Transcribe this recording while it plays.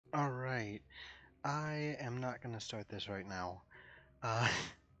Alright, I am not gonna start this right now. Uh,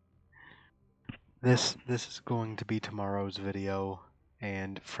 this is going to be tomorrow's video,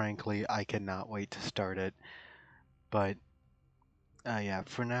 and frankly, I cannot wait to start it. But, yeah,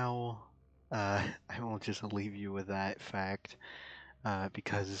 for now, I will just leave you with that fact,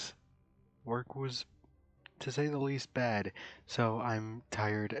 because work was, to say the least, bad. So I'm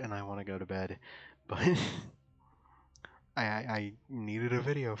tired and I want to go to bed. But I needed a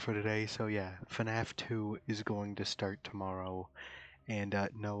video for today, so yeah, FNAF 2 is going to start tomorrow. And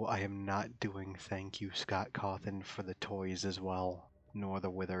no, I am not doing thank you, Scott Cawthon, for the toys as well, nor the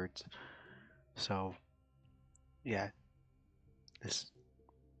Wizards. So, yeah, this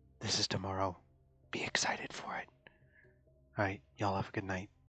this is tomorrow. Be excited for it. Alright, y'all have a good night.